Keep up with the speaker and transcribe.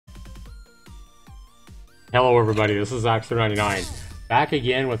Hello everybody, this is Axter99, back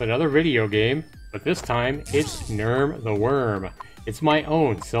again with another video game, but this time it's Nerm the Worm. It's my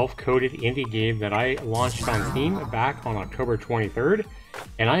own self-coded indie game that I launched on Steam back on October 23rd,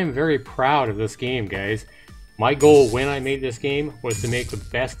 and I am very proud of this game, guys. My goal when I made this game was to make the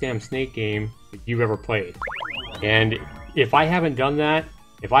best damn snake game that you've ever played. And if I haven't done that,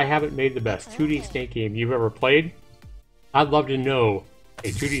 if I haven't made the best 2D snake game you've ever played, I'd love to know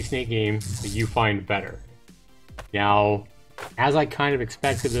a 2D snake game that you find better. Now, as I kind of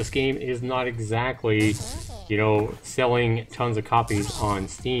expected, this game is not exactly, you know, selling tons of copies on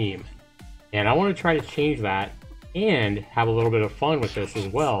Steam. And I want to try to change that and have a little bit of fun with this as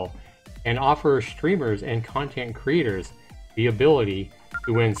well, and offer streamers and content creators the ability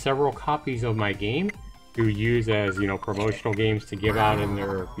to win several copies of my game to use as, you know, promotional games to give out in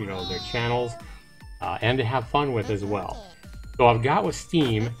their, you know, their channels, and to have fun with as well. So I've got with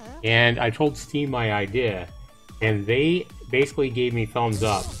Steam, and I told Steam my idea, and they basically gave me thumbs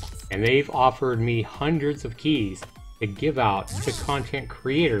up, and they've offered me hundreds of keys to give out to content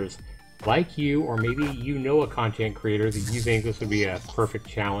creators like you, or maybe you know a content creator that you think this would be a perfect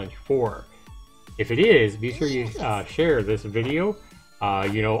challenge for. If it is, be sure you share this video,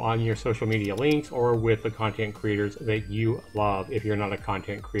 you know, on your social media links or with the content creators that you love if you're not a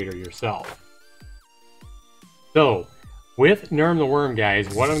content creator yourself. So, with Nerm the Worm, guys,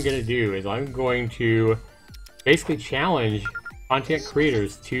 what I'm going to do is I'm going to basically challenge content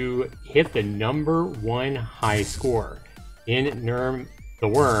creators to hit the #1 high score in Nerm the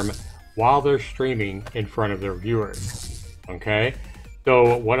Worm while they're streaming in front of their viewers. Okay?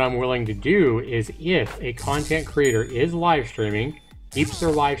 So what I'm willing to do is, if a content creator is live streaming, keeps their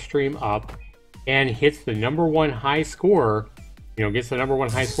live stream up, and hits the #1 high score, you know, gets the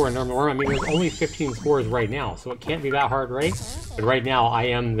 #1 high score in Nerm the Worm. I mean, there's only 15 scores right now, so it can't be that hard, right? But right now, I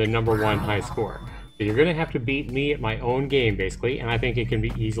am the #1 high score. So you're going to have to beat me at my own game, basically, and I think it can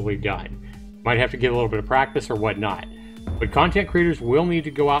be easily done. Might have to get a little bit of practice or whatnot. But content creators will need to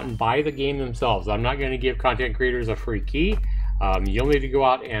go out and buy the game themselves. I'm not going to give content creators a free key. You'll need to go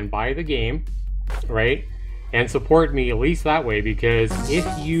out and buy the game, right? And support me at least that way, because if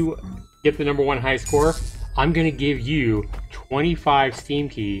you get the #1 high score, I'm going to give you 25 Steam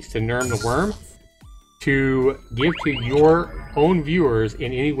keys to Nerm the Worm to give to your own viewers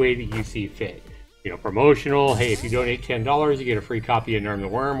in any way that you see fit. You know, promotional, hey, if you donate $10, you get a free copy of Nerm the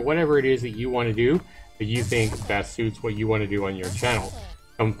Worm, whatever it is that you want to do that you think best suits what you want to do on your channel.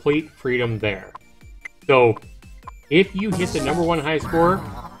 Complete freedom there. So, if you hit the #1 high score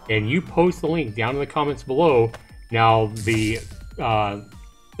and you post the link down in the comments below, now the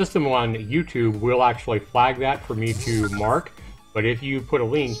system on YouTube will actually flag that for me to mark, but if you put a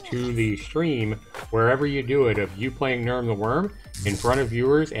link to the stream, wherever you do it, of you playing Nerm the Worm in front of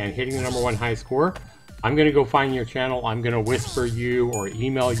viewers and hitting the #1 high score, I'm going to go find your channel, I'm going to whisper you or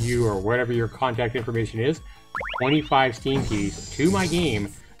email you or whatever your contact information is, 25 Steam keys to my game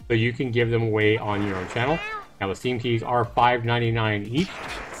so you can give them away on your own channel. Now the Steam keys are $5.99 each,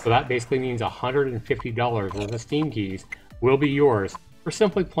 so that basically means $150 worth of Steam keys will be yours for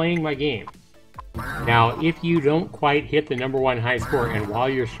simply playing my game. Now, if you don't quite hit the #1 high score, and while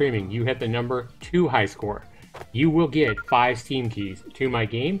you're streaming you hit the #2 high score, you will get 5 Steam keys to my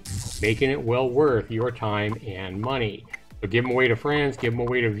game, making it well worth your time and money. So give them away to friends, give them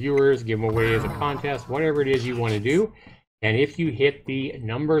away to viewers, give them away as a contest, whatever it is you want to do. And if you hit the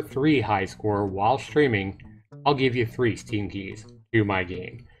 #3 high score while streaming, I'll give you 3 Steam keys to my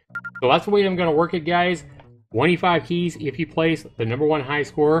game. So that's the way I'm going to work it, guys. 25 keys if you place the #1 high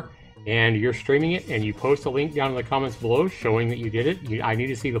score and you're streaming it, and you post a link down in the comments below showing that you did it. I need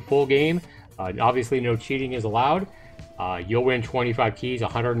to see the full game. Obviously no cheating is allowed. You'll win 25 keys,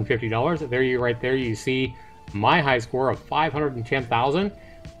 $150. There you right there, you see my high score of 510,000,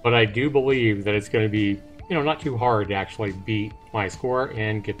 but I do believe that it's going to be, you know, not too hard to actually beat my score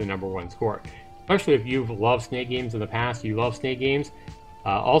and get the #1 score. Especially if you've loved snake games in the past, you love snake games.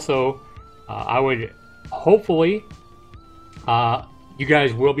 I would hopefully, you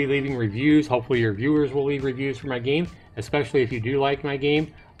guys will be leaving reviews. Hopefully your viewers will leave reviews for my game, especially if you do like my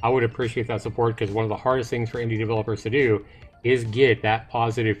game. I would appreciate that support, because one of the hardest things for indie developers to do is get that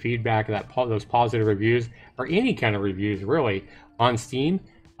positive feedback, those positive reviews, or any kind of reviews really, on Steam.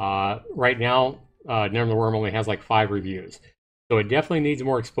 Right now, Nerm the Worm only has like 5 reviews. So it definitely needs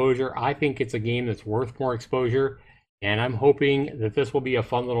more exposure. I think it's a game that's worth more exposure, and I'm hoping that this will be a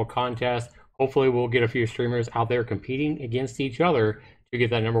fun little contest. Hopefully we'll get a few streamers out there competing against each other to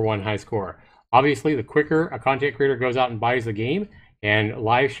get that #1 high score. Obviously, the quicker a content creator goes out and buys the game and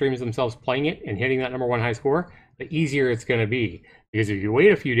live streams themselves playing it and hitting that #1 high score, the easier it's going to be. Because if you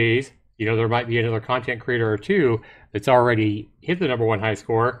wait a few days, you know, there might be another content creator or two that's already hit the #1 high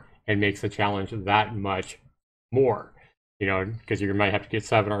score and makes the challenge that much more. You know, because you might have to get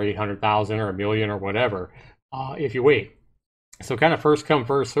 700,000 or 800,000 or 1,000,000 or whatever if you wait. So kind of first come,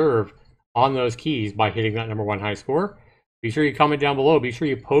 first serve on those keys by hitting that #1 high score. Be sure you comment down below. Be sure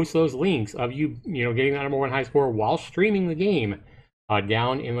you post those links of you know, getting that #1 high score while streaming the game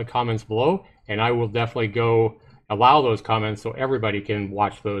down in the comments below, and I will definitely go allow those comments so everybody can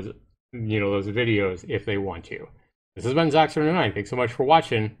watch those, you know, those videos if they want to. This has been Zach79. Thanks so much for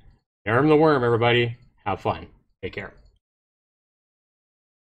watching. Nerm the Worm, everybody. Have fun. Take care.